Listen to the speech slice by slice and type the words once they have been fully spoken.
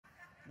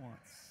once.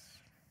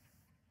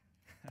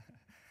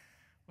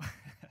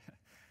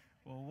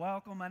 Well,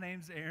 welcome. My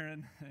name's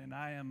Aaron, and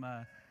I am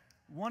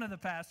one of the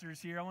pastors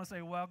here. I want to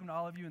say welcome to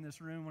all of you in this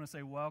room. I want to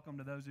say welcome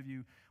to those of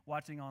you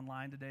watching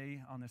online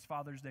today on this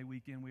Father's Day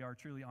weekend. We are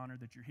truly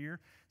honored that you're here.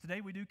 Today,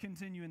 we do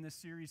continue in this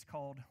series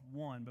called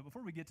One. But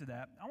before we get to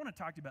that, I want to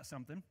talk to you about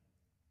something,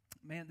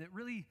 man, that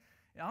really,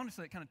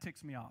 honestly, it kind of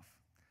ticks me off.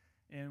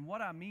 And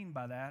what I mean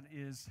by that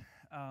is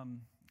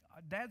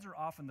dads are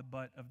often the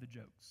butt of the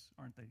jokes,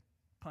 aren't they?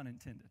 Pun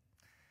intended.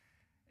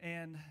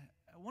 And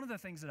one of the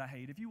things that I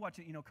hate, if you watch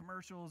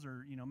commercials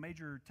or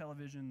major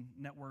television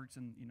networks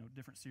and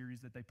different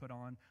series that they put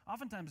on,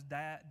 oftentimes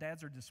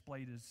dads are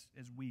displayed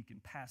as weak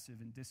and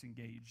passive and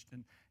disengaged,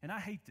 and I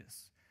hate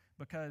this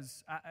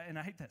because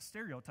I hate that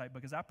stereotype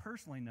because I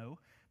personally know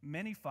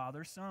many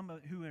fathers, some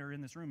who are in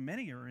this room,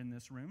 many are in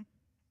this room,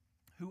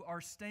 who are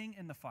staying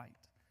in the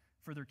fight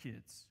for their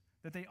kids,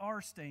 that they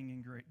are staying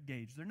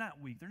engaged. They're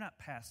not weak, they're not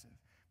passive,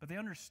 but they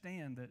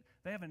understand that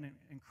they have an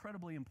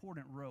incredibly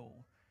important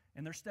role.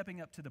 And they're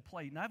stepping up to the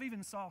plate. And I've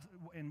even saw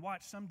and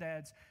watched some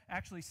dads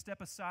actually step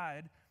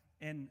aside,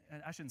 and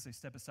I shouldn't say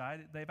step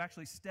aside. They've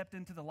actually stepped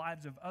into the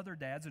lives of other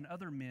dads and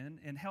other men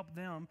and helped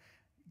them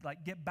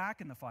get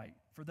back in the fight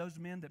for those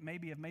men that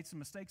maybe have made some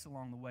mistakes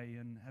along the way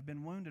and have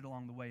been wounded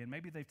along the way, and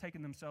maybe they've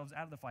taken themselves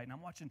out of the fight. And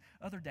I'm watching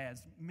other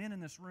dads, men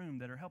in this room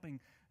that are helping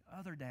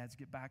other dads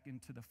get back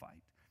into the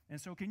fight. And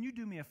so can you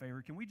do me a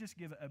favor? Can we just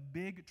give a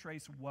big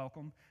Trace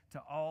welcome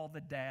to all the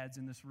dads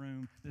in this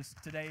room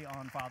today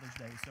on Father's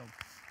Day? So.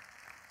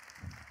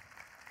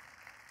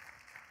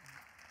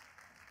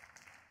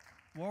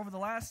 Well, over the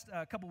last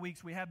couple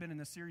weeks, we have been in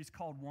this series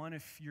called One.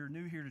 If you're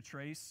new here to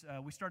Trace,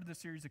 we started this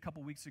series a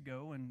couple weeks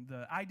ago, and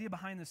the idea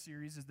behind this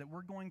series is that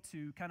we're going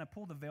to kind of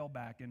pull the veil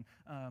back and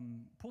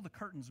pull the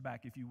curtains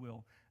back, if you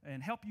will,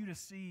 and help you to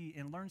see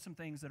and learn some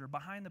things that are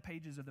behind the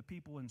pages of the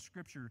people in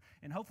Scripture.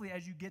 And hopefully,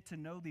 as you get to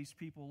know these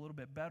people a little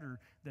bit better,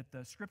 that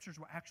the Scriptures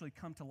will actually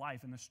come to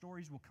life, and the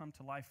stories will come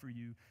to life for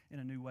you in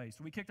a new way.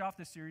 So we kicked off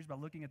this series by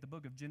looking at the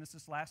book of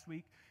Genesis. Last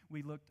week,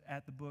 we looked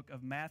at the book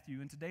of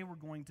Matthew, and today we're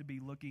going to be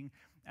looking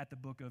at the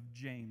book of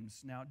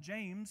James. Now,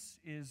 James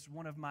is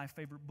one of my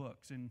favorite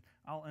books, and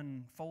I'll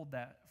unfold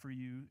that for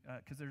you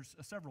because there's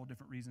several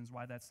different reasons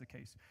why that's the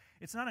case.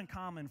 It's not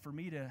uncommon for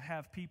me to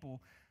have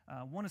people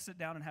want to sit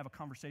down and have a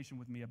conversation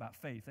with me about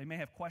faith. They may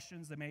have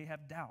questions, they may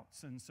have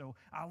doubts, and so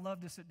I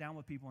love to sit down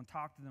with people and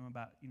talk to them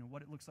about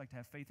what it looks like to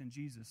have faith in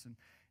Jesus. And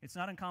it's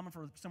not uncommon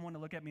for someone to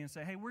look at me and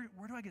say, hey,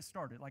 where do I get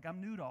started? I'm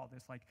new to all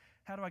this.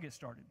 How do I get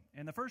started?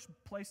 And the first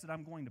place that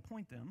I'm going to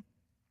point them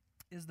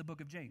is the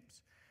book of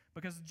James.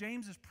 Because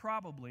James is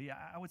probably,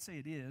 I would say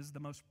it is, the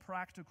most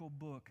practical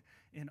book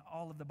in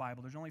all of the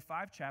Bible. There's only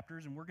 5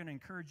 chapters, and we're going to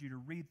encourage you to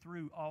read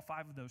through all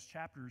 5 of those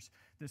chapters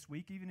this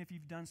week, even if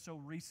you've done so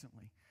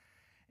recently.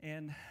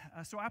 And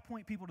so I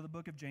point people to the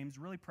book of James,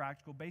 really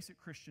practical, basic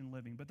Christian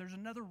living. But there's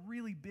another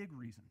really big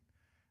reason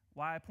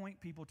why I point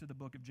people to the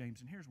book of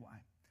James, and here's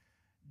why.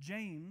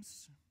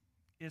 James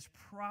is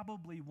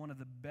probably one of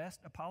the best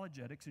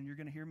apologetics, and you're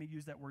going to hear me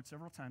use that word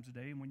several times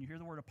today. And when you hear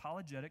the word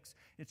apologetics,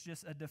 it's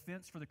just a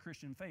defense for the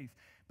Christian faith.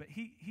 But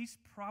he's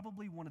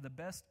probably one of the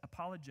best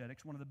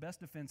apologetics, one of the best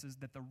defenses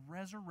that the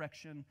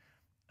resurrection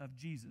of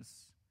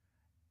Jesus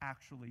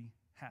actually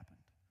happened.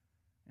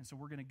 And so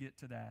we're going to get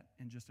to that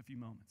in just a few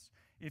moments.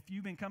 If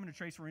you've been coming to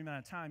Trace for any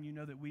amount of time, you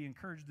know that we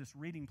encourage this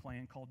reading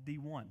plan called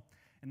D1.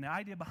 And the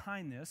idea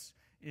behind this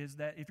is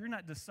that if you're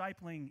not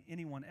discipling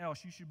anyone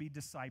else, you should be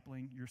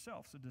discipling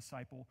yourself. So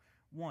disciple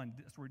one,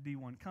 that's where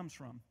D1 comes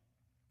from.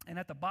 And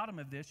at the bottom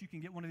of this, you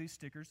can get one of these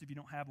stickers if you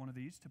don't have one of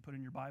these to put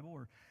in your Bible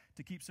or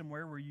to keep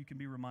somewhere where you can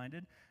be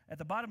reminded. At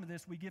the bottom of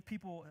this, we give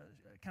people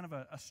kind of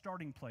a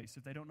starting place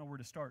if they don't know where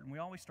to start. And we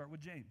always start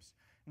with James.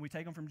 And we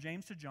take them from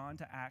James to John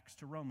to Acts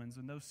to Romans.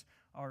 And those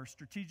are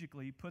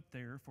strategically put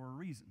there for a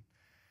reason.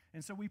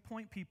 And so we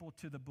point people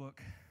to the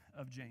book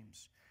of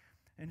James.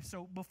 And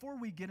so before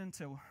we get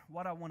into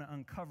what I want to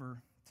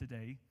uncover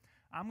today,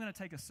 I'm going to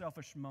take a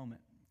selfish moment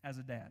as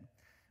a dad.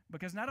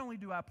 Because not only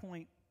do I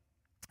point,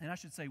 and I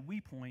should say we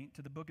point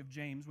to the book of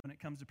James when it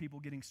comes to people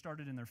getting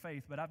started in their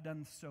faith, but I've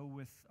done so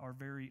with our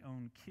very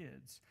own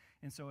kids.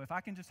 And so if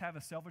I can just have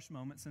a selfish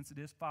moment, since it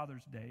is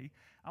Father's Day,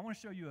 I want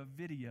to show you a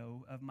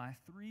video of my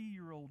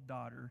 3-year-old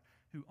daughter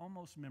who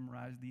almost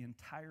memorized the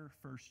entire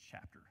first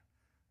chapter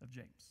of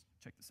James.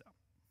 Check this out.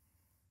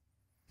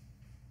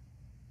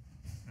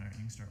 All right,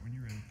 you can start when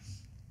you're ready.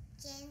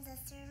 James, a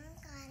servant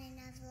of God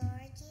and of the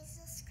Lord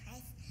Jesus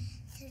Christ,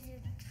 to the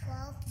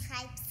 12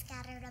 tribes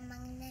scattered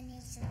among the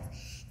nations,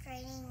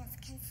 greeting is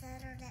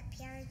considered a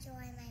pure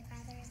joy, my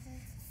brothers and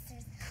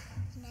sisters,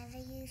 whenever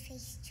you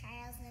face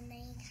trials of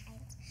many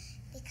kinds,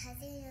 because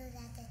you know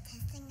that the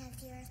testing of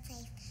your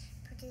faith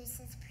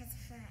produces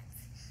perseverance.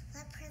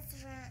 Let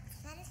perseverance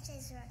finish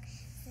its work,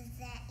 so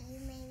that you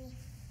may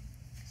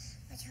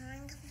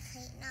return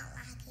complete, not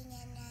lacking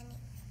in any.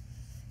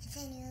 If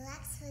any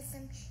lacks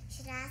wisdom, you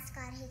should ask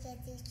God, who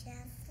gives you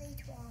generously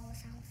to all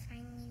without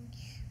finding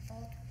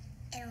fault.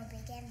 It will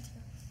begin to.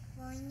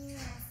 When you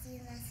ask,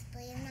 you must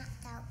believe, not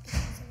doubt,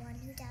 because the one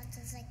who doubts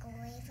is like a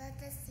wave of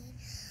the sea,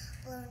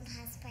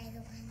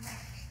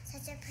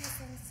 Such a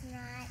person does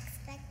not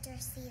expect or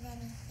receive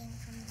anything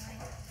from the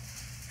Lord.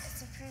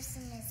 Such a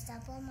person is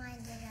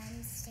double-minded and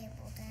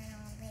unstable in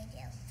all they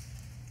do.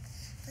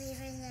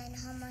 Believers in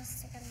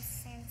almost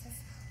circumstances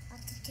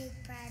ought to take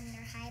pride in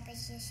their high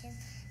position,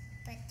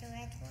 but the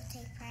rich will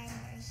take pride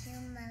in their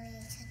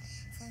humiliation,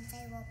 since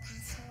they will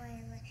pass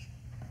away like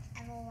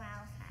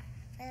wildfire.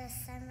 For the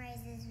sun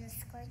rises with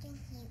scorching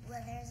heat,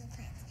 withers the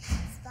plants,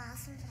 its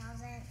blossom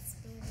falls, and its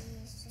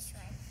beauty is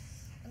destroyed.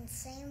 In the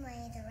same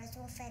way, the rich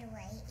will fade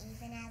away,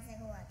 even as they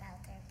go about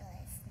their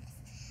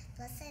business.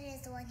 Blessed is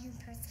the one who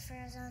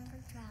perseveres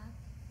under trial,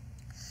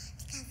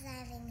 because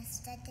having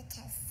stood the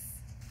test,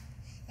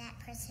 that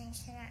person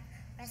should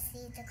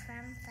receive the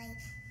crown of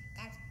life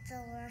that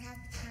the Lord hath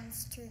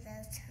promised to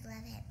those who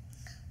love him.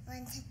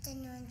 When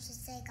tempted, no one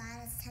should say,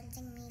 God is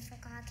tempting me, for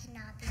God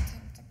cannot be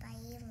tempted by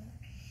evil.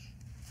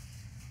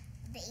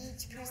 But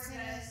each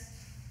person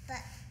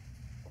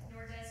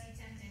Nor does he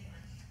tempt anyone.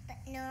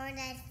 Nor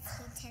does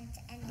he tempt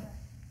anyone.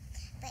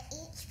 But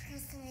each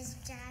person is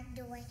dragged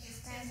away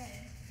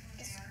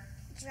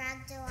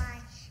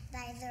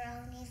by their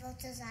own evil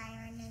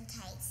desire and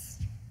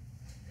enticed.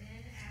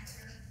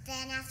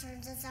 Then after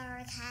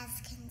desire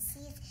has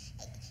conceived,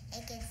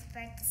 it gives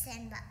birth to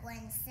sin. But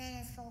when sin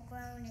is full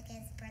grown, it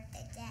gives birth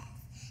to death.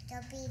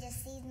 Don't be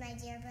deceived, my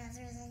dear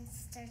brothers and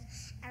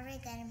sisters. Every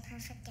good and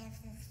perfect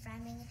gift is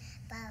from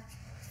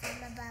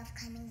above,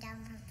 coming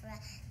down from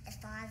the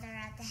Father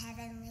of the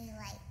heavenly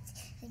lights,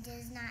 who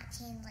does not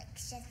change like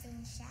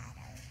shifting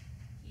shadows.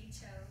 He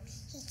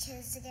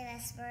chose to give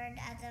us word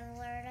of the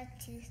word of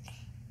truth,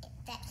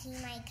 that he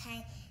might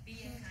have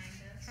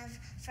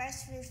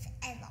first fruits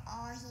of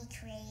all he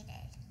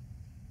created.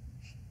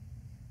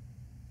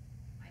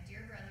 My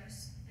dear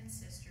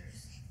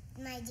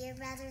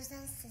brothers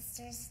and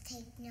sisters,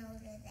 take note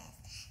of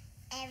this.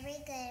 Every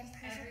good and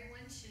perfect.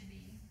 Everyone should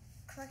be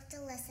quick to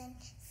listen,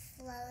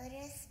 slow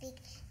to speak,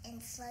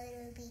 and slow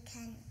to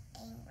become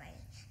angry.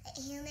 But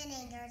human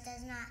anger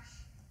does not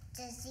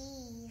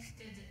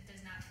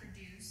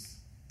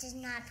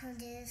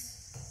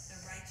produce the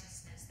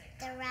righteousness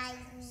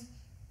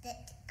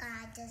that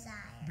God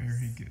desires.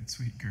 Very good,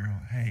 sweet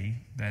girl.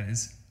 Hey, that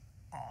is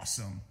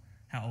awesome.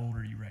 How old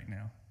are you right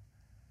now?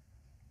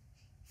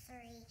 3.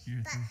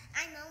 You're But 3.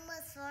 I'm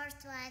almost 4,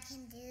 so I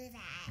can do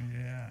that.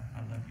 Yeah,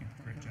 I love you.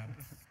 Great job.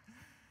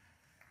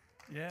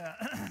 Yeah,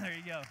 there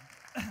you go.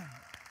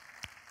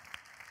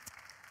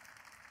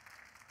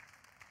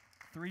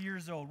 3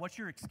 years old. What's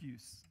your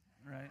excuse,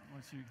 right?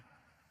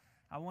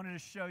 I wanted to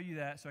show you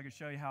that so I could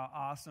show you how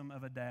awesome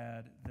of a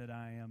dad that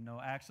I am.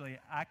 No, actually,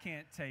 I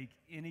can't take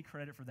any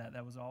credit for that.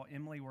 That was all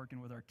Emily working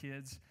with our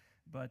kids.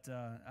 But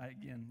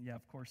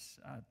of course,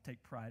 I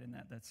take pride in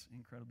that. That's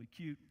incredibly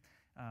cute,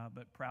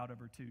 but proud of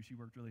her too. She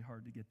worked really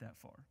hard to get that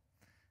far.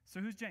 So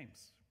who's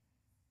James?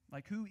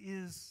 Like, who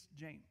is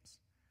James?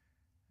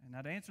 And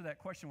now to answer that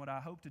question, what I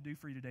hope to do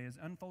for you today is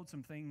unfold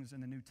some things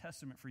in the New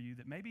Testament for you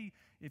that maybe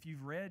if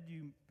you've read,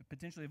 you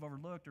potentially have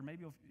overlooked, or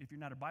maybe if you're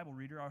not a Bible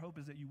reader, our hope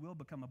is that you will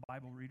become a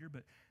Bible reader,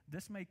 but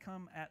this may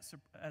come as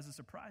a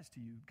surprise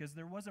to you, because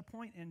there was a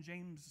point in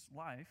James'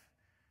 life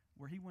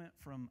where he went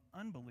from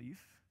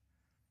unbelief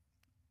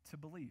to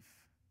belief.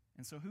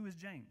 And so who is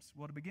James?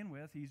 Well, to begin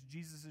with, he's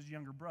Jesus'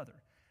 younger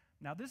brother.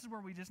 Now, this is where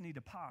we just need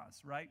to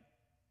pause, right?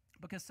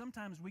 Because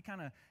sometimes we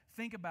kind of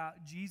think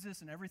about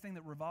Jesus and everything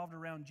that revolved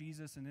around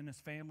Jesus and in his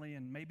family,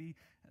 and maybe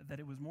that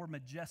it was more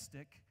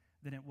majestic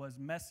than it was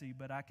messy,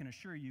 but I can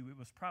assure you it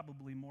was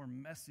probably more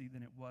messy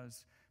than it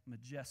was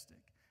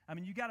majestic. I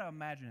mean, you got to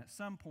imagine at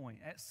some point,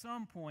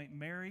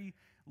 Mary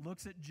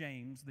looks at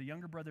James, the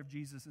younger brother of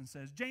Jesus, and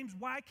says, James,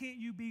 why can't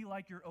you be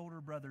like your older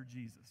brother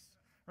Jesus?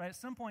 Right? At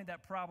some point,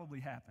 that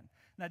probably happened.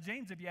 Now,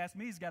 James, if you ask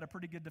me, he's got a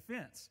pretty good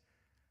defense.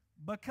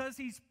 Because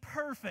he's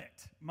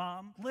perfect,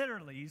 Mom.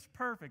 Literally, he's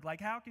perfect.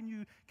 Like, how can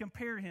you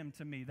compare him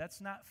to me?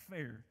 That's not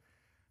fair.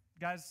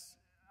 Guys,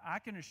 I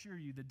can assure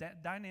you the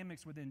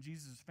dynamics within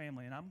Jesus'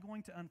 family, and I'm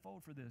going to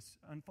unfold this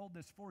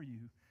for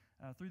you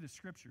through the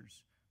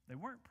scriptures. They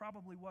weren't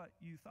probably what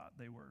you thought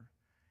they were.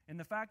 And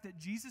the fact that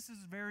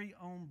Jesus' very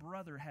own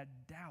brother had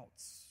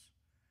doubts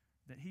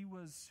that he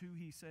was who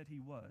he said he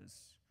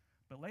was,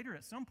 but later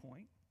at some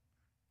point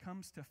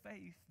comes to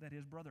faith that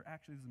his brother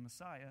actually is the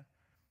Messiah,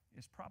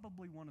 is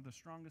probably one of the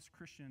strongest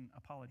Christian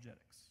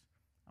apologetics.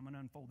 I'm going to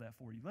unfold that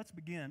for you. Let's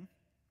begin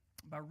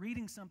by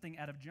reading something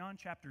out of John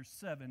chapter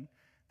 7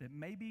 that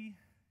maybe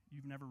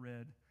you've never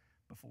read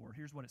before.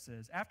 Here's what it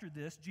says. After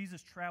this,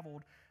 Jesus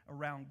traveled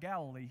around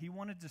Galilee. He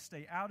wanted to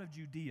stay out of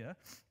Judea,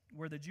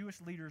 where the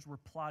Jewish leaders were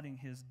plotting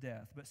his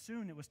death. But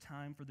soon it was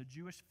time for the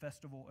Jewish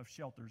festival of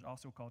shelters,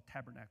 also called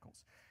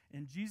tabernacles.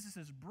 And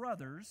Jesus'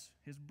 brothers,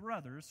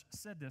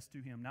 said this to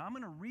him. Now I'm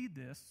going to read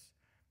this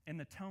in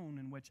the tone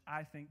in which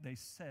I think they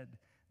said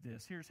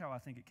this. Here's how I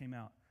think it came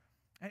out.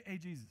 Hey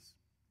Jesus,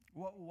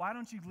 why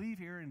don't you leave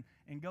here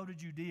and go to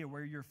Judea,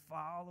 where your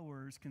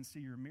followers can see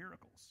your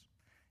miracles?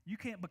 You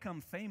can't become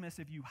famous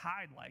if you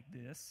hide like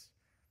this.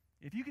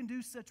 If you can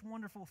do such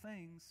wonderful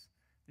things,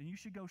 then you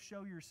should go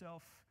show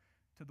yourself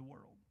to the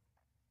world.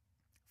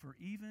 For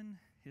even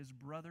his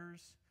brothers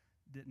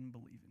didn't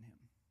believe in him.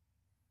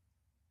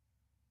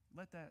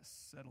 Let that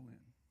settle in.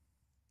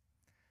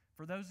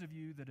 For those of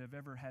you that have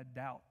ever had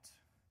doubt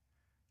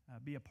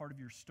be a part of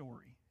your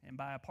story, and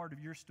by a part of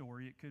your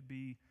story, it could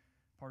be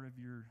part of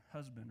your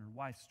husband or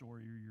wife's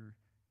story or your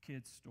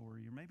kid's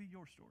story or maybe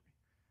your story.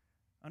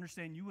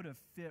 Understand you would have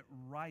fit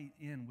right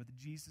in with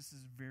Jesus'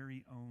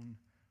 very own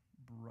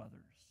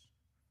brothers.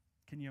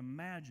 Can you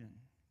imagine?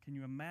 Can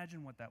you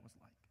imagine what that was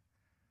like?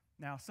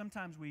 Now,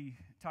 sometimes we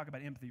talk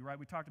about empathy, right?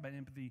 We talked about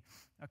empathy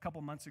a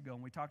couple months ago,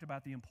 and we talked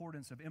about the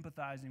importance of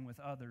empathizing with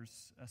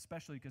others,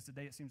 especially because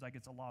today it seems like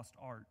it's a lost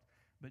art.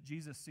 But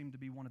Jesus seemed to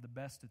be one of the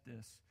best at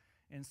this.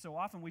 And so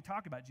often we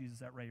talk about Jesus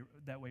that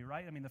way,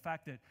 right? I mean, the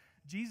fact that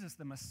Jesus,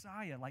 the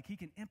Messiah, like he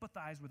can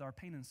empathize with our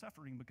pain and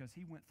suffering because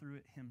he went through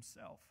it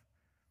himself.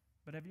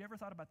 But have you ever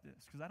thought about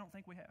this? Because I don't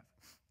think we have.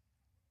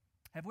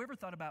 Have we ever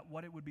thought about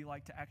what it would be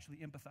like to actually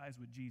empathize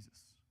with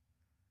Jesus?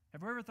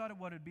 Have we ever thought of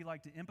what it would be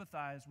like to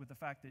empathize with the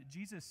fact that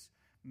Jesus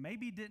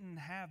maybe didn't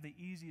have the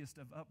easiest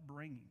of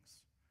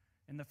upbringings?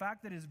 And the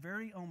fact that his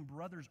very own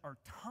brothers are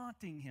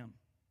taunting him,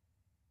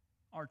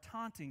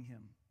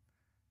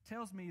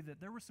 tells me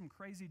that there were some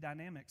crazy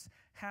dynamics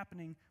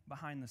happening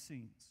behind the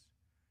scenes.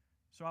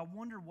 So I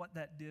wonder what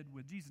that did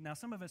with Jesus. Now,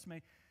 some of us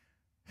may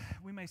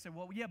say,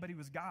 well, yeah, but he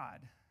was God,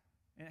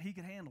 and he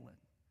could handle it.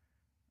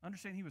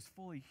 Understand he was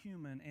fully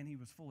human and he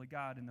was fully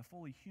God, and the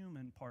fully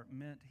human part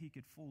meant he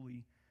could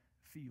fully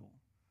feel.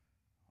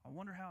 I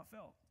wonder how it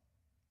felt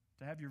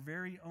to have your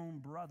very own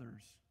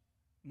brothers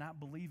not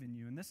believe in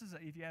you. And this is,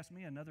 if you ask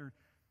me, another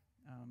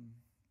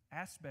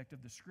aspect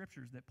of the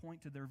scriptures that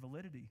point to their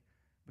validity.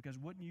 Because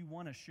wouldn't you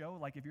want to show,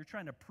 like if you're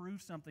trying to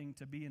prove something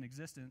to be in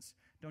existence,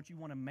 don't you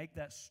want to make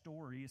that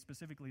story,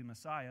 specifically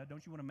Messiah,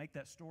 don't you want to make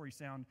that story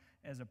sound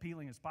as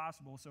appealing as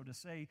possible? So to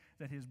say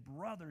that his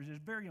brothers, his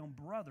very own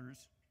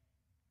brothers,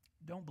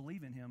 don't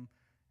believe in him,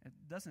 it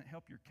doesn't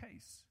help your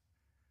case.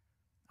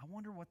 I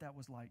wonder what that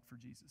was like for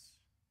Jesus.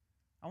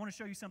 I want to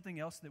show you something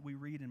else that we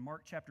read in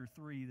Mark chapter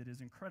 3 that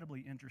is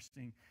incredibly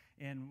interesting.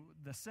 And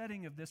the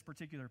setting of this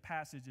particular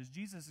passage is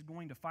Jesus is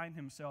going to find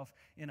himself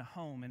in a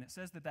home. And it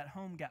says that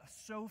home got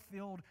so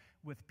filled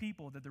with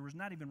people that there was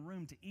not even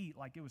room to eat.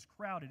 Like it was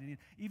crowded. And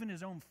even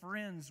his own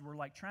friends were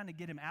like trying to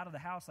get him out of the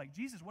house. Like,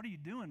 Jesus, what are you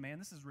doing, man?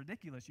 This is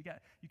ridiculous. You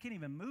can't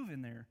even move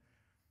in there.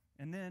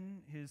 And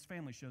then his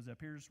family shows up.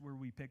 Here's where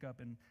we pick up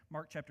in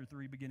Mark chapter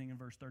 3, beginning in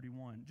verse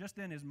 31. Just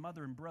then his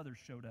mother and brothers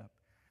showed up.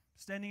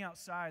 Standing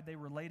outside, they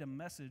relayed a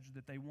message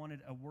that they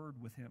wanted a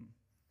word with him.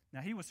 Now,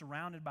 he was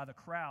surrounded by the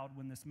crowd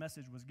when this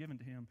message was given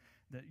to him,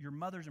 that your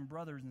mothers and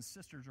brothers and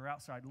sisters are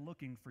outside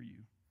looking for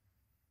you.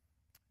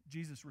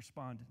 Jesus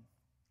responded,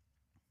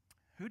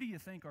 "Who do you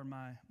think are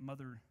my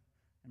mother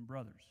and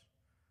brothers?"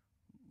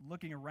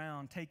 Looking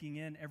around, taking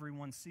in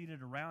everyone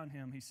seated around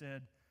him, he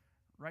said,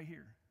 "Right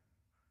here,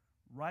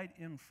 right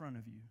in front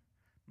of you,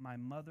 my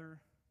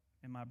mother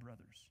and my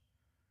brothers."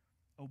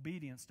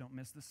 Obedience, don't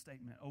miss this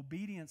statement.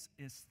 Obedience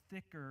is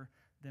thicker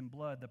than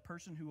blood. The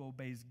person who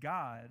obeys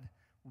God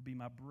will be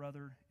my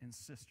brother and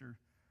sister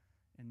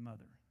and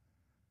mother.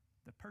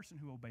 The person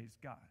who obeys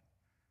God.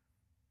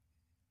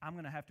 I'm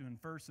going to have to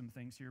infer some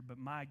things here, but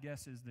my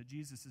guess is that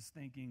Jesus is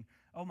thinking,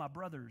 oh, my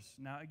brothers.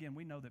 Now, again,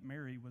 we know that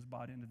Mary was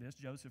bought into this.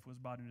 Joseph was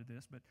bought into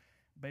this, but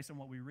based on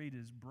what we read,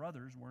 his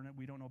brothers weren't.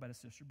 We don't know about his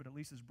sister, but at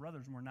least his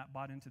brothers were not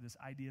bought into this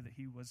idea that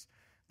he was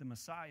the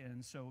Messiah.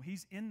 And so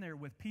he's in there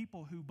with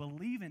people who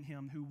believe in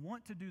him, who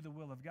want to do the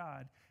will of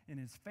God, and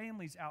his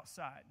family's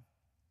outside.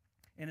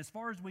 And as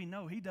far as we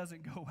know, he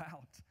doesn't go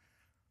out.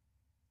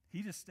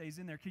 He just stays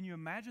in there. Can you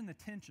imagine the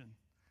tension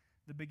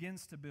that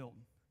begins to build?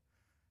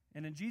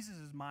 And in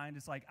Jesus' mind,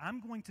 it's like, I'm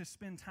going to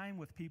spend time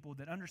with people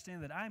that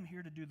understand that I'm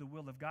here to do the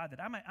will of God,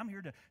 that I'm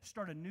here to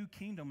start a new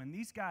kingdom. And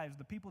these guys,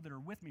 the people that are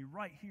with me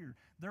right here,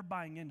 they're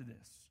buying into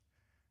this.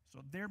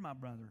 So they're my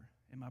brother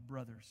and my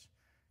brothers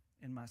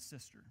and my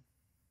sister.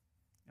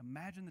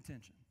 Imagine the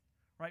tension,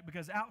 right?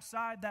 Because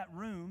outside that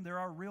room, there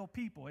are real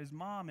people, his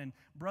mom and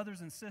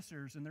brothers and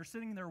sisters, and they're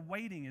sitting there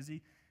waiting. Is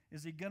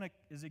he gonna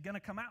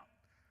come out?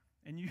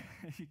 And you,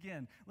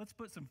 again, let's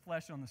put some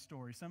flesh on the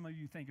story. Some of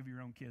you think of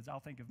your own kids. I'll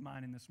think of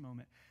mine in this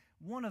moment.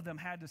 One of them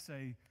had to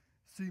say,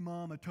 "See,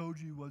 Mom, I told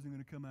you he wasn't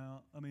going to come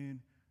out. I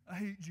mean, I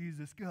hate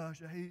Jesus.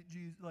 Gosh, I hate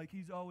Jesus. Like,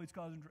 he's always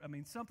causing." I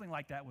mean, something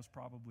like that was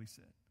probably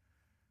said.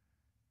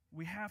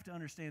 We have to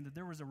understand that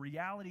there was a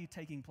reality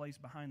taking place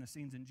behind the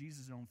scenes in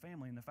Jesus' own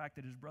family, and the fact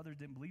that his brothers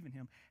didn't believe in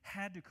him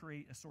had to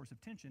create a source of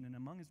tension. And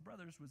among his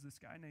brothers was this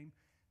guy named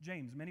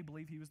James. Many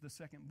believe he was the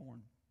second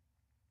born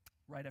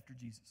right after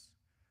Jesus.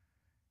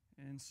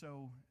 And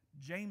so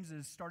James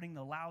is starting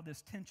to allow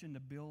this tension to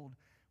build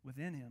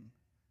within him.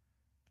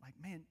 Like,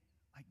 man,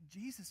 like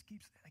Jesus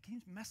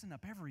keeps messing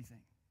up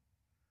everything.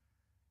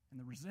 And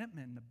the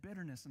resentment and the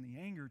bitterness and the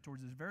anger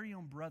towards his very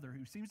own brother,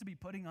 who seems to be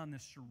putting on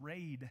this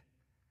charade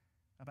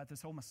about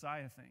this whole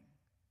Messiah thing.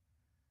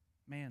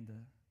 Man,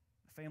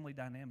 the family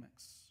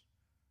dynamics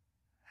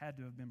had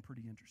to have been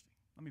pretty interesting.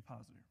 Let me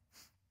pause there.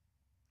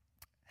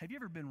 Have you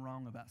ever been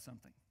wrong about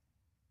something?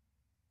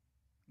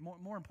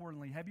 More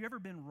importantly, have you ever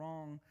been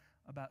wrong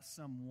about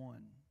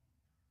someone?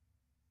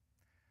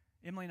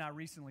 Emily and I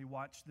recently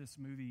watched this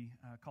movie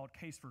called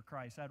Case for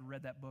Christ. I'd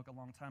read that book a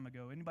long time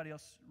ago. Anybody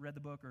else read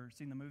the book or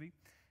seen the movie?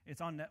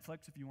 It's on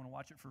Netflix if you want to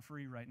watch it for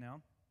free right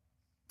now.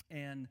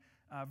 And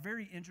a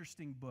very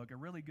interesting book, a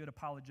really good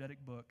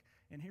apologetic book.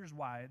 And here's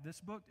why. This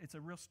book, it's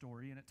a real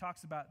story, and it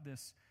talks about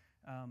this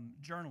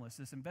journalist,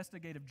 this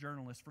investigative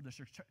journalist for the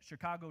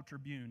Chicago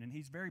Tribune, and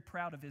he's very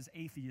proud of his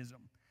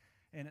atheism.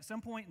 And at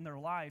some point in their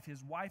life,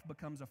 his wife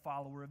becomes a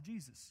follower of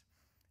Jesus.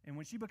 And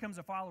when she becomes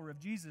a follower of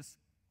Jesus,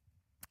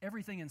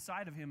 everything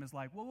inside of him is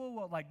like,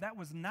 whoa, like that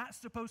was not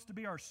supposed to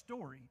be our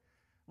story.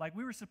 Like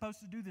we were supposed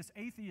to do this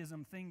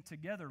atheism thing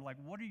together. Like,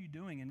 what are you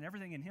doing? And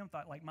everything in him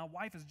thought, like, my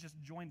wife has just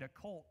joined a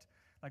cult.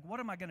 Like, what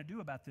am I going to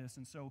do about this?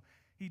 And so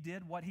he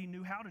did what he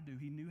knew how to do.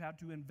 He knew how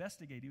to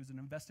investigate. He was an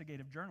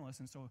investigative journalist.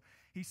 And so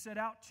he set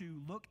out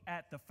to look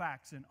at the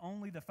facts and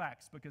only the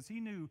facts, because he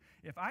knew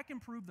if I can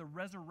prove the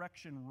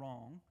resurrection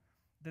wrong,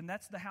 then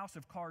that's the house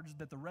of cards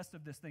that the rest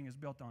of this thing is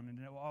built on,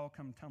 and it will all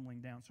come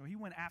tumbling down. So he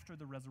went after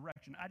the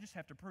resurrection. I just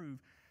have to prove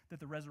that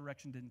the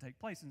resurrection didn't take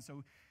place. And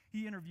so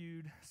he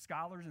interviewed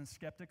scholars and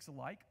skeptics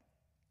alike,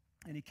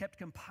 and he kept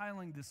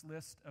compiling this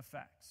list of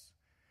facts.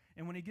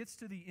 And when he gets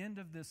to the end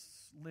of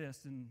this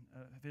list and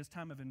of his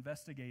time of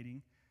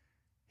investigating,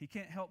 he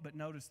can't help but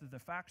notice that the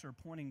facts are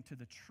pointing to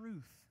the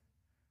truth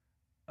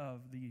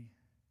of the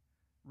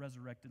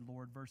resurrected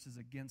Lord versus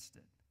against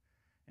it.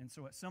 And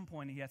so at some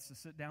point, he has to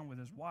sit down with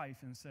his wife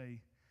and say,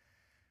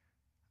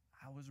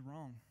 I was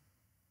wrong.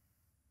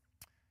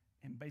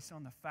 And based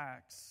on the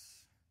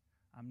facts,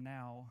 I'm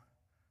now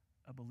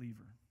a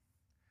believer.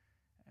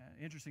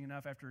 Interesting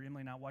enough, after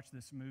Emily and I watched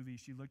this movie,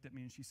 she looked at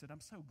me and she said, I'm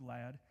so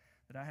glad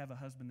that I have a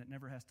husband that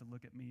never has to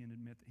look at me and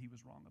admit that he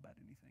was wrong about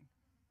anything.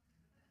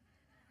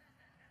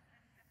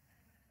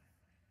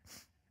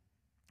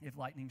 If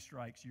lightning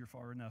strikes, you're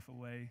far enough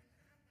away.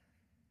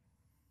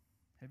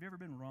 Have you ever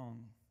been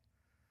wrong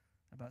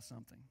about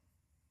something?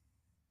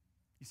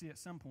 You see, at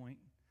some point,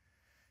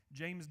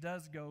 James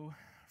does go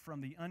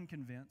from the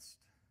unconvinced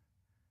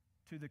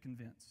to the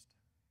convinced.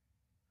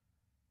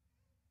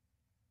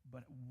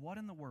 But what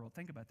in the world,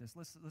 think about this,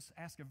 let's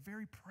ask a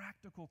very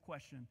practical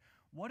question.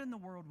 What in the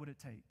world would it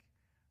take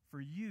for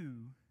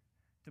you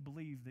to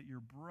believe that your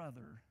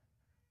brother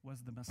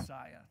was the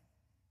Messiah,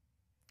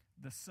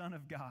 the Son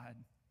of God,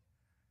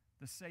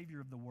 the Savior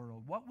of the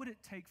world? What would it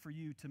take for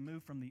you to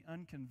move from the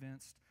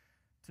unconvinced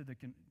to the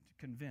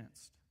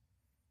convinced?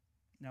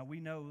 Now, we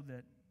know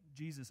that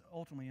Jesus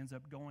ultimately ends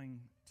up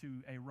going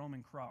to a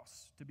Roman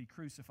cross to be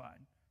crucified,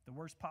 the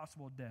worst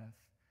possible death.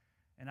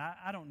 And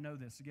I don't know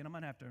this. Again, I'm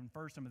going to have to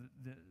infer some of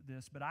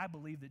this, but I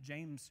believe that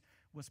James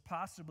was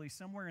possibly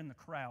somewhere in the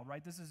crowd,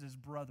 right? This is his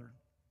brother.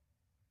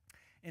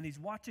 And he's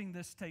watching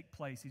this take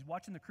place. He's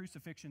watching the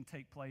crucifixion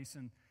take place,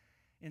 and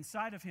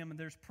inside of him, and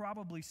there's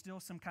probably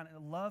still some kind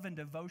of love and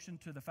devotion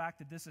to the fact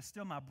that this is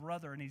still my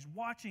brother, and he's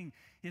watching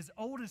his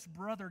oldest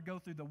brother go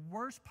through the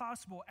worst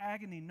possible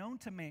agony known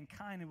to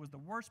mankind. It was the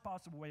worst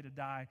possible way to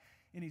die,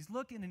 and he's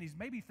looking, and he's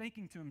maybe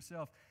thinking to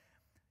himself,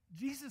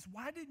 Jesus,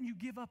 why didn't you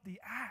give up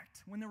the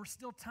act when there was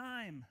still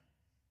time?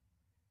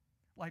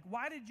 Like,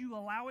 why did you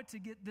allow it to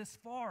get this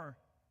far?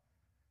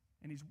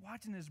 And he's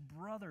watching his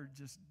brother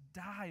just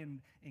die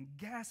and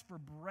gasp for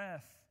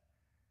breath.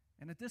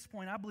 And at this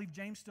point, I believe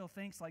James still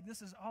thinks, like,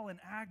 this is all an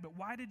act, but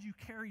why did you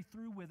carry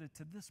through with it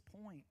to this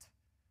point?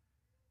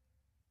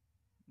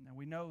 Now,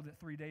 we know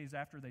that 3 days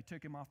after they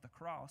took him off the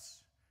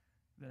cross,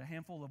 that a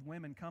handful of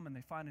women come and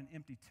they find an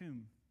empty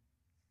tomb.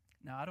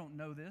 Now, I don't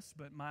know this,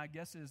 but my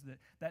guess is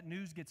that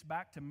news gets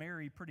back to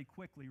Mary pretty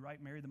quickly,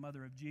 right? Mary, the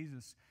mother of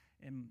Jesus.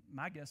 And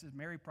my guess is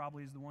Mary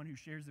probably is the one who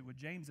shares it with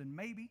James. And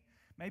maybe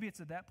it's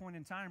at that point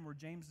in time where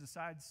James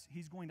decides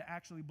he's going to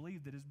actually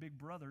believe that his big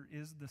brother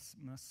is the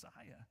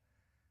Messiah.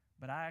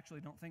 But I actually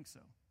don't think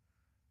so.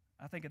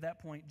 I think at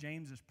that point,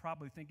 James is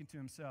probably thinking to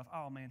himself,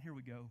 oh man, here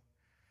we go.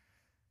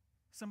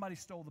 Somebody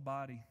stole the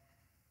body.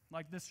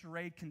 Like, this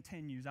charade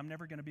continues. I'm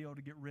never going to be able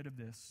to get rid of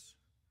this.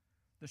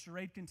 The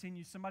charade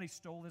continues. Somebody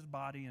stole his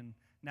body, and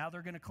now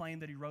they're going to claim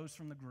that he rose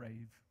from the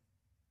grave.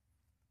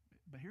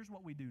 But here's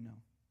what we do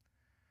know.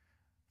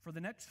 For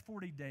the next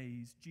 40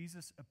 days,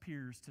 Jesus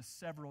appears to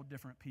several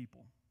different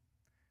people.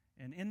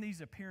 And in these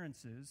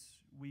appearances,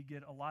 we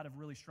get a lot of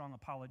really strong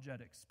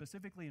apologetics,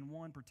 specifically in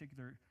one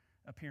particular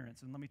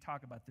appearance. And let me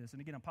talk about this.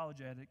 And again,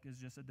 apologetic is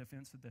just a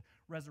defense that the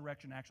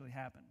resurrection actually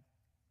happened.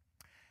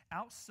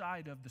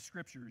 Outside of the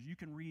scriptures, you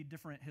can read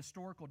different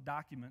historical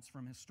documents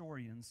from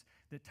historians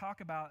that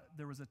talk about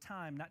there was a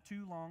time not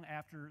too long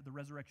after the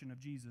resurrection of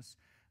Jesus,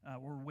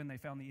 or when they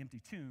found the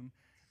empty tomb,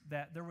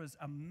 that there was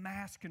a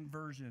mass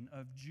conversion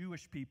of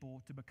Jewish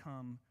people to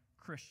become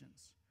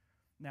Christians.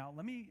 Now,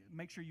 let me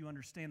make sure you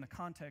understand the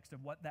context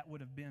of what that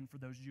would have been for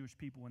those Jewish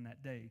people in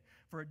that day.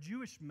 For a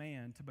Jewish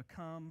man to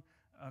become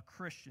a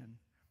Christian,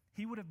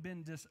 he would have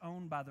been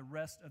disowned by the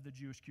rest of the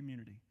Jewish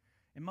community.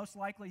 And most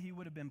likely he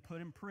would have been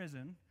put in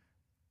prison,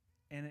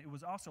 and it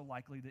was also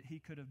likely that he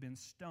could have been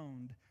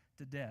stoned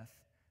to death.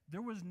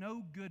 There was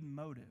no good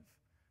motive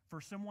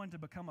for someone to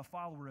become a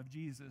follower of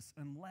Jesus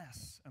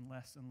unless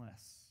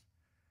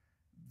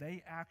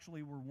they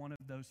actually were one of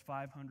those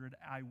 500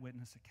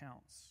 eyewitness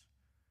accounts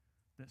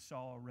that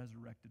saw a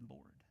resurrected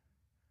Lord.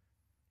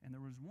 And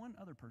there was one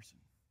other person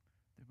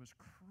that was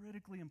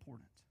critically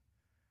important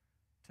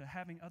to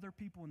having other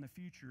people in the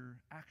future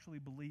actually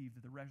believe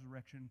that the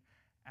resurrection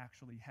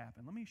actually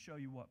happened. Let me show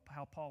you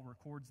how Paul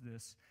records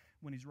this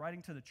when he's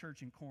writing to the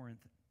church in Corinth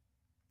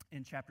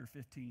in chapter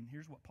 15.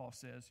 Here's what Paul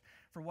says.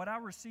 For what I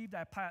received,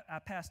 I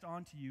passed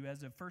on to you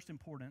as of first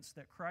importance,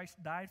 that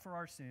Christ died for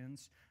our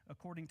sins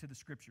according to the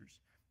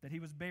Scriptures, that he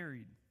was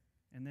buried,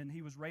 and then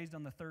he was raised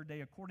on the third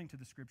day according to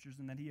the Scriptures,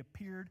 and that he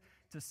appeared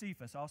to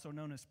Cephas, also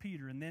known as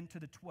Peter, and then to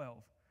the 12.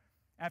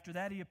 After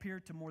that, he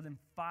appeared to more than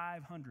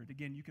 500.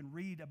 Again, you can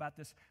read about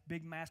this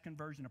big mass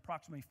conversion,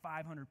 approximately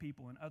 500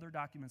 people, in other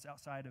documents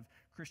outside of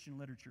Christian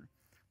literature.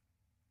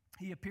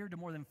 He appeared to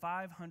more than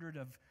 500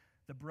 of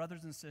the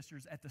brothers and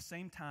sisters at the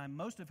same time,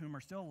 most of whom are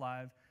still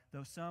alive,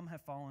 though some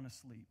have fallen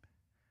asleep.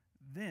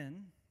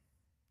 Then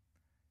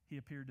he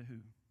appeared to who?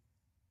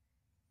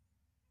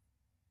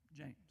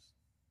 James.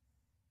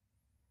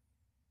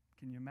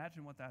 Can you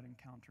imagine what that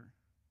encounter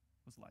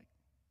was like?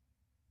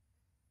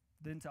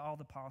 Then to all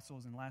the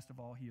apostles, and last of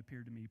all, he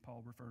appeared to me,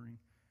 Paul referring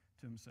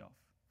to himself.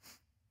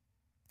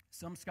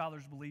 Some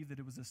scholars believe that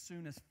it was as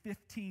soon as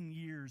 15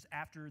 years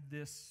after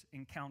this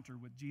encounter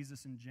with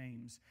Jesus and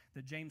James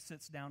that James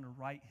sits down to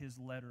write his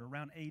letter,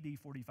 around AD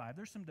 45.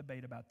 There's some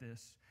debate about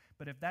this,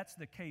 but if that's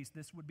the case,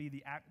 this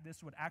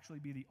would actually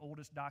be the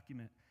oldest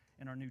document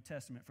in our New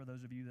Testament for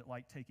those of you that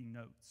like taking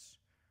notes.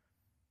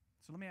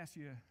 So let me ask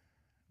you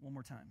one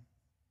more time.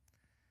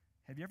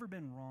 Have you ever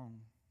been wrong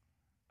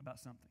about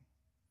something?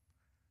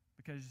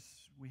 Because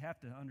we have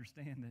to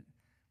understand that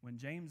when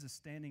James is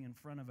standing in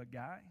front of a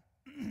guy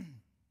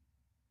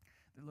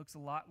that looks a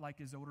lot like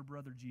his older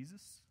brother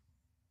Jesus,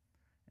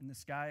 and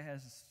this guy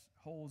has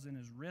holes in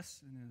his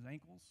wrists and his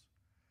ankles,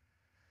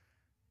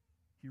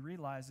 he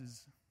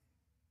realizes,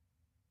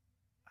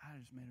 I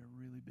just made a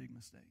really big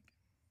mistake.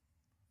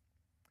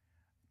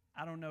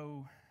 I don't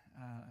know,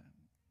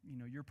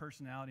 your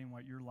personality and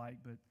what you're like,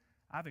 but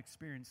I've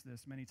experienced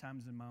this many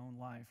times in my own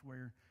life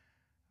where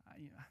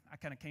I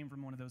kind of came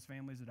from one of those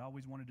families that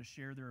always wanted to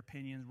share their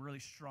opinions, really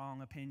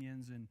strong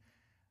opinions, and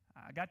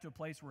I got to a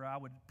place where I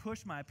would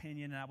push my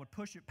opinion and I would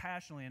push it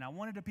passionately, and I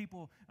want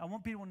people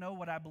to know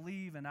what I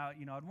believe, and I'd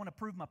want to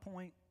prove my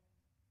point.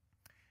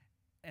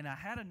 And I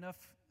had enough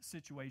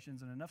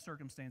situations and enough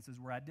circumstances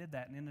where I did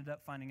that and ended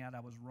up finding out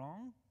I was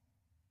wrong,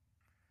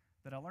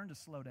 that I learned to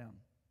slow down.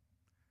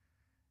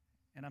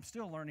 And I'm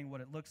still learning what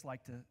it looks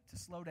like to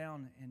slow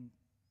down and,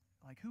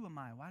 like, who am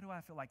I? Why do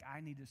I feel like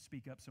I need to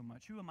speak up so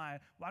much? Who am I?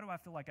 Why do I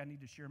feel like I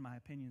need to share my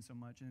opinion so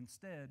much? And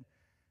instead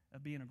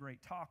of being a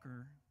great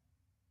talker,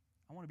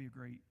 I want to be a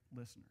great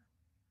listener.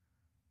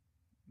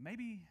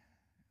 Maybe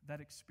that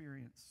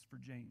experience for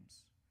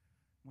James,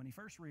 when he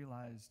first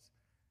realized,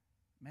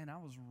 man, I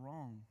was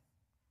wrong.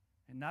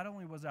 And not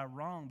only was I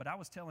wrong, but I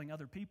was telling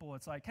other people,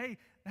 it's like, hey,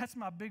 that's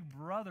my big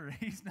brother.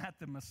 He's not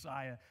the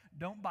Messiah.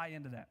 Don't buy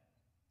into that.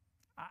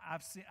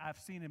 I've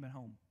seen him at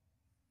home.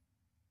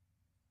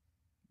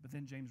 But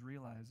then James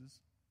realizes,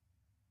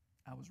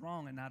 I was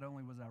wrong, and not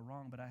only was I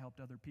wrong, but I helped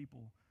other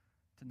people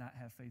to not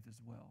have faith as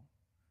well.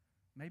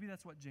 Maybe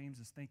that's what James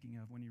is thinking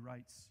of when he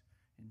writes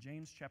in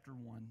James chapter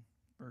 1,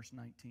 verse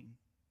 19.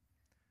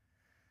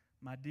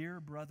 My dear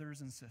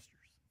brothers and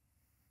sisters,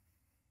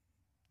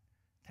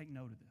 take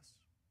note of this.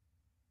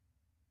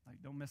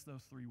 Like, don't miss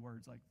those 3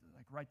 words. Like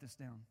write this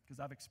down, because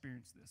I've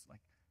experienced this.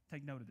 Like,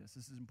 take note of this.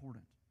 This is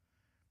important.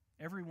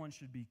 Everyone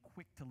should be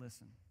quick to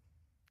listen,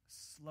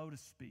 slow to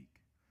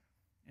speak,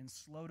 and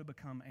slow to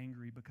become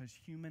angry, because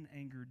human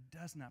anger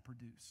does not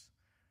produce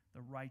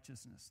the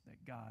righteousness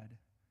that God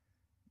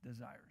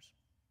desires.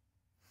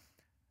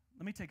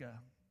 Let me take a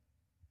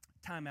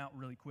time out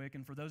really quick,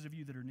 and for those of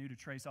you that are new to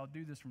Trace, I'll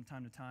do this from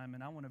time to time,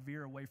 and I want to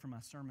veer away from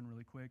my sermon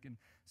really quick, and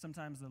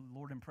sometimes the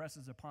Lord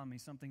impresses upon me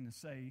something to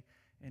say,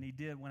 and he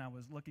did when I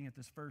was looking at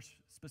this verse,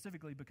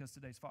 specifically because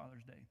today's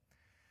Father's Day.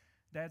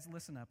 Dads,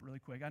 listen up really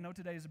quick. I know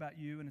today is about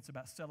you, and it's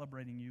about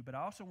celebrating you, but I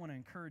also want to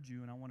encourage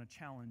you, and I want to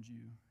challenge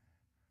you.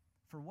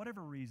 For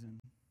whatever reason,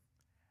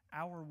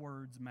 our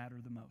words matter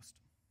the most.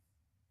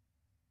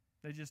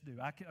 They just do.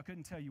 I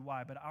couldn't tell you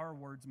why, but our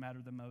words matter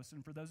the most.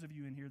 And for those of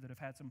you in here that have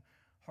had some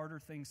harder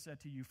things said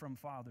to you from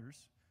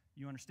fathers,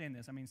 you understand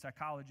this. I mean,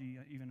 psychology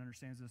even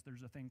understands this.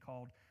 There's a thing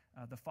called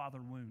the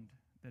father wound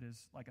that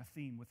is like a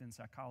theme within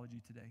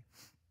psychology today.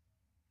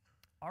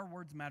 Our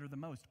words matter the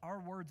most. Our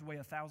words weigh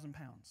 1,000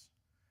 pounds.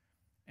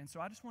 And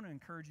so I just want to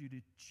encourage you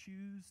to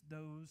choose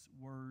those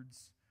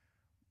words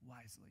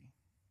wisely.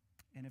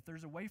 And if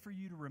there's a way for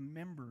you to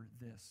remember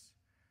this,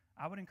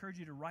 I would encourage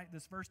you to write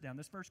this verse down.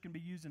 This verse can be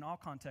used in all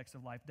contexts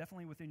of life,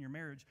 definitely within your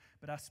marriage,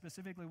 but I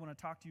specifically want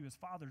to talk to you as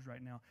fathers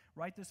right now.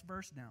 Write this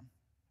verse down,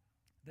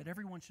 that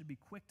everyone should be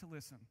quick to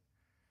listen,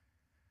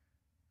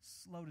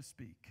 slow to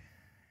speak,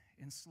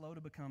 and slow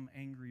to become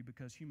angry,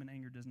 because human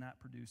anger does not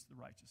produce the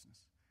righteousness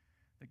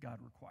that God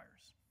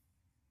requires.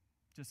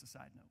 Just a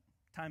side note.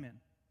 Time in.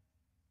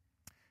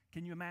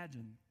 Can you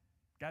imagine?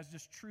 Guys,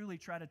 just truly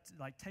try to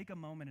take a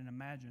moment and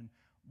imagine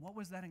What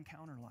was that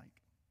encounter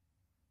like?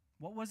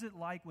 What was it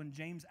like when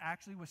James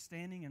actually was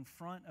standing in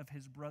front of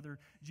his brother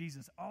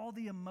Jesus? All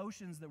the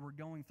emotions that were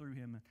going through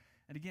him.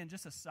 And again,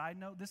 just a side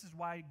note, this is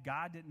why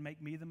God didn't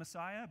make me the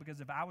Messiah, because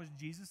if I was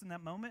Jesus in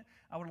that moment,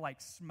 I would have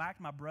smacked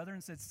my brother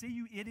and said, "See,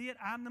 you idiot,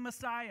 I'm the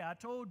Messiah. I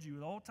told you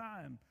the whole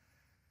time."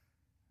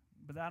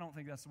 But I don't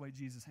think that's the way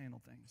Jesus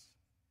handled things.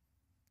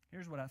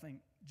 Here's what I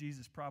think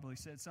Jesus probably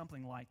said,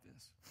 something like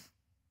this.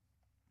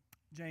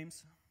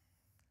 James,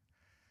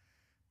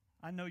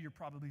 I know you're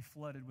probably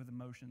flooded with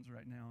emotions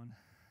right now, and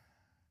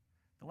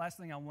the last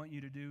thing I want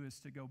you to do is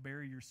to go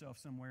bury yourself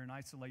somewhere in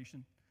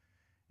isolation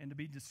and to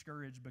be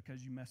discouraged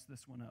because you messed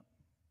this one up,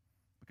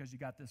 because you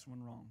got this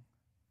one wrong.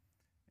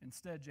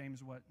 Instead,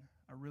 James, what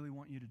I really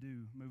want you to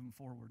do moving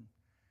forward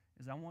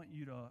is I want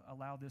you to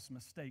allow this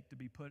mistake to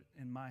be put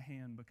in my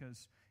hand,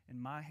 because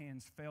in my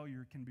hands,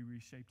 failure can be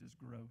reshaped as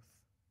growth.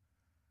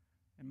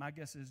 And my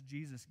guess is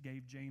Jesus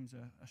gave James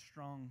a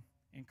strong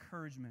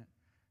encouragement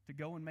to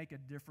go and make a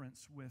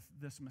difference with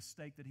this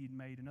mistake that he'd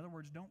made. In other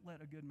words, don't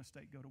let a good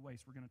mistake go to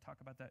waste. We're going to talk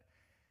about that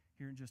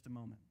here in just a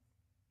moment.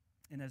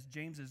 And as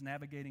James is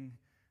navigating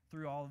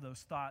through all of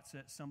those thoughts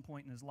at some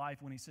point in his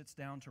life, when he sits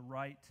down to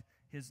write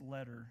his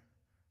letter,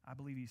 I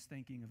believe he's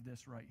thinking of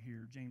this right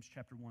here, James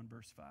chapter 1,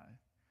 verse 5.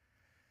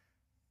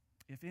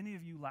 If any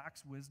of you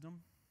lacks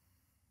wisdom,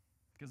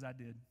 because I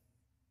did.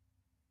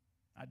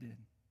 I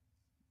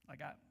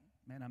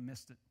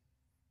missed it.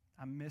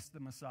 I missed the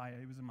Messiah.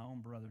 He was in my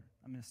own brother.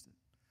 I missed it.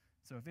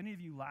 So if any of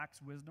you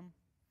lacks wisdom,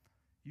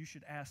 you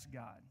should ask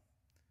God,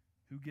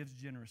 who gives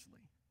generously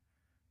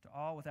to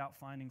all without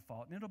finding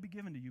fault, and it'll be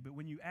given to you. But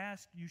when you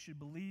ask, you should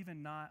believe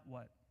and not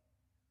what?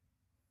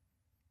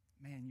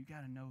 Man, you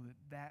got to know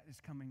that is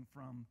coming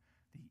from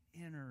the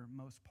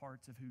innermost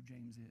parts of who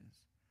James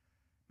is.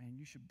 Man,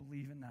 you should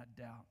believe and not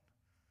doubt,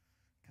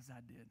 because I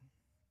did.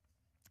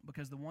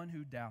 Because the one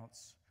who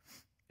doubts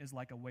is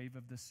like a wave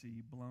of the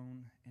sea,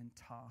 blown and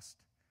tossed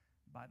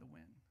by the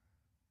wind.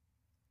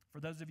 For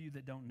those of you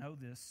that don't know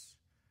this,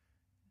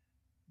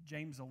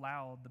 James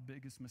allowed the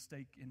biggest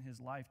mistake in his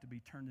life to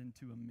be turned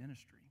into a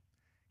ministry.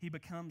 He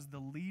becomes the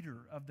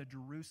leader of the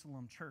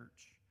Jerusalem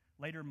church,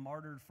 later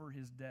martyred for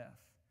his death.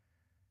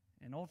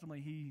 And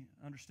ultimately, he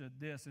understood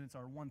this, and it's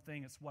our one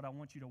thing. It's what I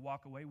want you to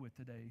walk away with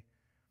today.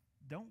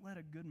 Don't let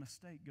a good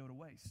mistake go to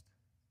waste.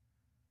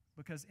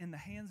 Because in the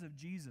hands of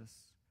Jesus,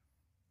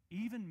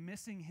 even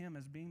missing him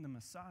as being the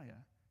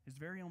Messiah, his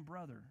very own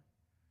brother,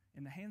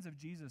 in the hands of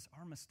Jesus,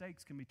 our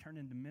mistakes can be turned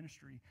into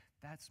ministry.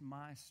 That's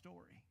my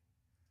story,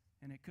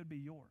 and it could be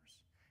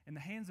yours. In the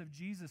hands of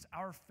Jesus,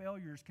 our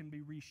failures can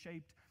be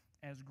reshaped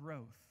as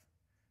growth.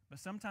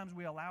 But sometimes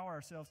we allow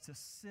ourselves to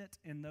sit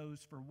in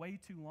those for way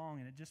too long,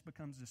 and it just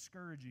becomes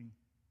discouraging,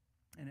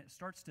 and it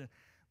starts to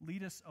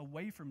lead us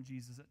away from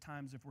Jesus at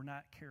times if we're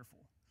not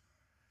careful.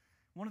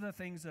 One of the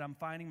things that I'm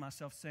finding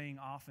myself saying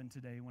often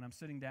today when I'm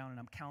sitting down and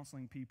I'm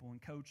counseling people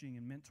and coaching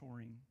and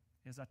mentoring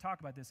is I talk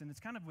about this, and it's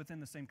kind of within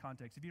the same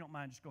context. If you don't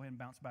mind, just go ahead and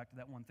bounce back to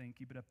that one thing.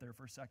 Keep it up there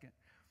for a second.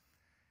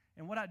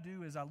 And what I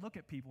do is I look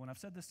at people, and I've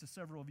said this to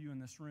several of you in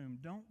this room,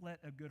 don't let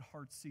a good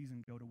hard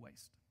season go to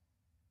waste.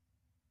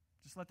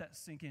 Just let that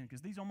sink in,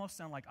 because these almost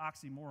sound like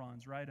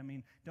oxymorons, right? I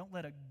mean, don't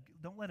let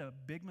a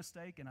big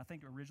mistake, and I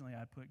think originally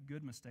I'd put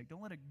good mistake.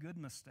 Don't let a good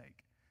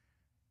mistake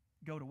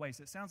go to waste.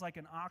 It sounds like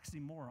an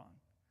oxymoron.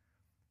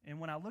 And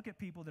when I look at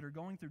people that are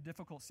going through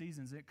difficult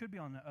seasons, it could be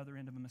on the other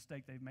end of a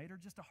mistake they've made or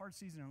just a hard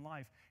season in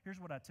life. Here's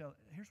what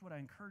I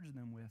encourage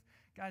them with.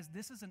 Guys,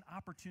 this is an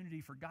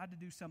opportunity for God to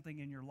do something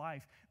in your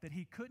life that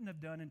he couldn't have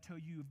done until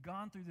you've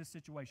gone through this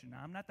situation. Now,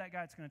 I'm not that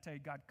guy that's going to tell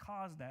you God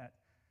caused that,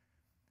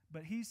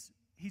 but he's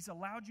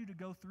allowed you to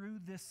go through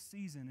this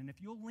season. And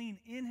if you'll lean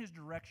in his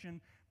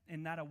direction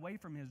and not away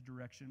from his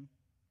direction,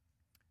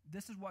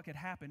 this is what could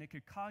happen. It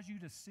could cause you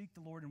to seek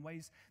the Lord in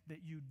ways that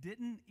you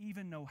didn't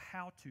even know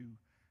how to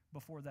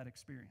before that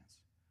experience.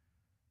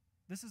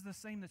 This is the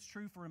same that's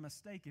true for a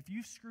mistake. If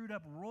you screwed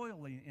up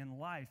royally in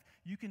life,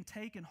 you can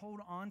take and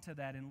hold on to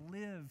that and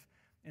live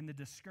in the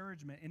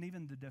discouragement and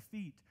even the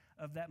defeat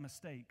of that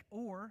mistake.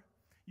 Or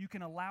you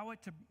can allow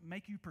it to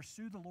make you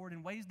pursue the Lord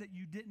in ways that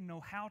you didn't know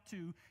how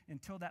to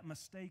until that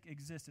mistake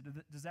existed.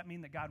 Does that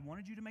mean that God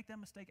wanted you to make that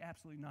mistake?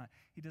 Absolutely not.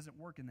 He doesn't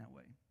work in that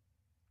way.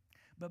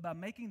 But by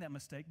making that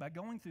mistake, by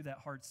going through that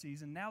hard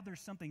season, now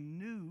there's something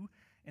new,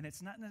 and it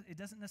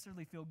doesn't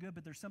necessarily feel good,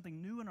 but there's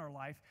something new in our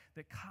life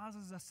that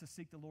causes us to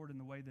seek the Lord in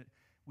the way that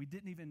we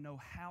didn't even know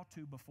how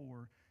to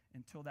before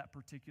until that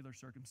particular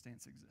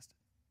circumstance existed.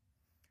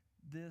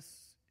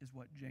 This is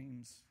what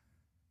James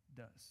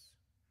does.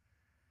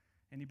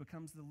 And he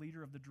becomes the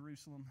leader of the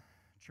Jerusalem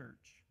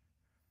church.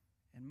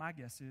 And my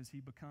guess is he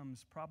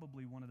becomes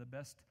probably one of the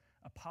best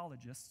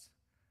apologists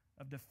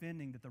of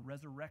defending that the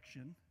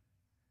resurrection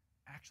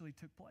actually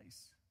took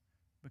place.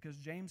 Because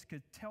James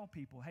could tell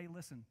people, hey,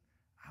 listen,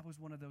 I was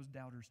one of those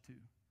doubters too.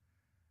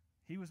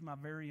 He was my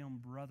very own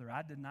brother.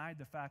 I denied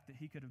the fact that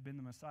he could have been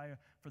the Messiah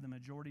for the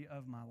majority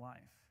of my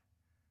life.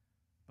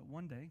 But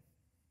one day,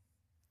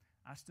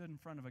 I stood in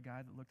front of a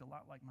guy that looked a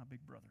lot like my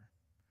big brother.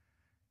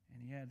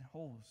 And he had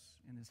holes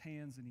in his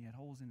hands and he had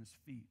holes in his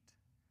feet.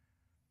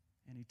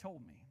 And he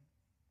told me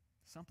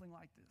something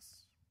like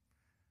this: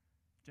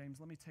 James,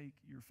 let me take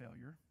your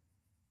failure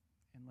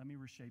and let me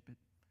reshape it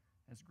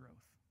as growth.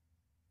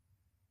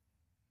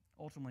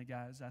 Ultimately,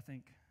 guys, I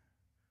think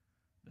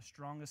the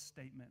strongest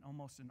statement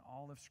almost in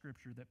all of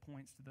Scripture that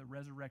points to the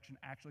resurrection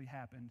actually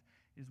happened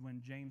is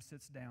when James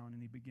sits down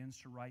and he begins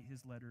to write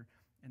his letter.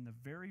 In the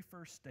very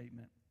first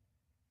statement,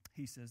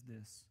 he says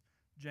this: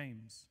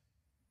 James,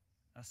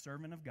 a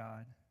servant of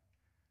God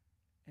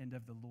and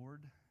of the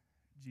Lord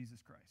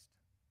Jesus Christ,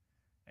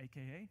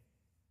 a.k.a.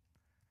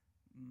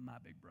 my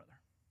big brother.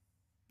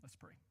 Let's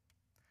pray.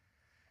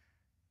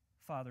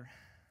 Father,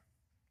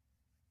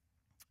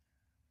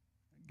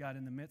 God,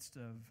 in the midst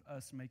of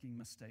us making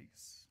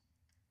mistakes,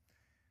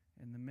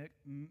 in the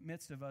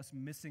midst of us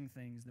missing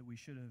things that we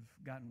should have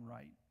gotten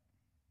right,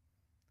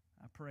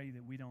 I pray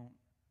that we don't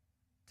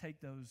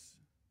take those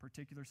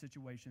particular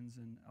situations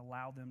and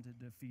allow them to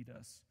defeat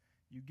us.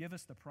 You give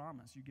us the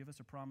promise. You give us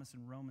a promise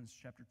in Romans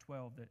chapter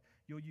 12 that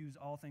you'll use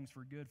all things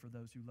for good for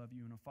those who love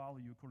you and will follow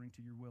you according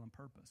to your will and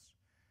purpose.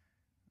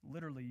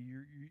 Literally,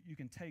 you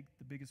can take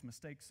the biggest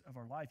mistakes of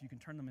our life. You can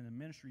turn them into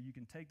ministry. You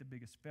can take the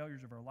biggest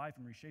failures of our life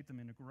and reshape them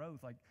into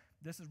growth. Like,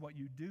 this is what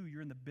you do.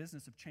 You're in the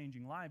business of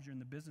changing lives. You're in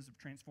the business of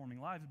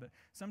transforming lives. But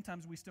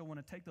sometimes we still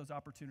want to take those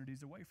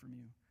opportunities away from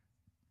you.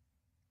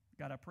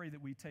 God, I pray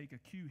that we take a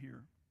cue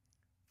here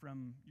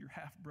from your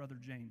half-brother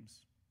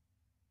James.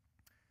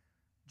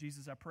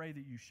 Jesus, I pray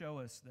that you show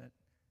us that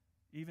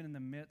even in the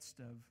midst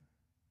of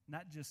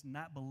not just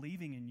not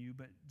believing in you,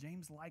 but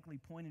James likely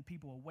pointed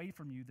people away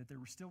from you, that there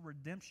was still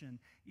redemption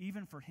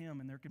even for him,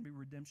 and there can be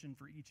redemption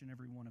for each and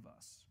every one of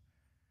us.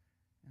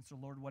 And so,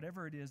 Lord,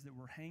 whatever it is that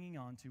we're hanging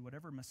on to,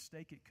 whatever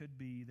mistake it could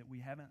be that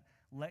we haven't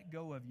let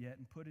go of yet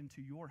and put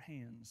into your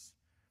hands,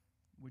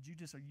 would you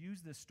just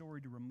use this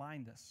story to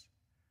remind us?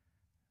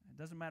 It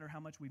doesn't matter how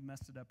much we've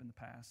messed it up in the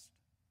past.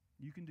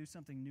 You can do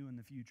something new in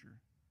the future,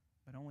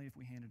 but only if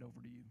we hand it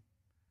over to you.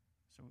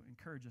 So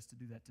encourage us to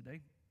do that today.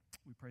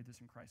 We pray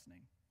this in Christ's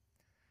name.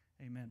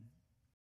 Amen.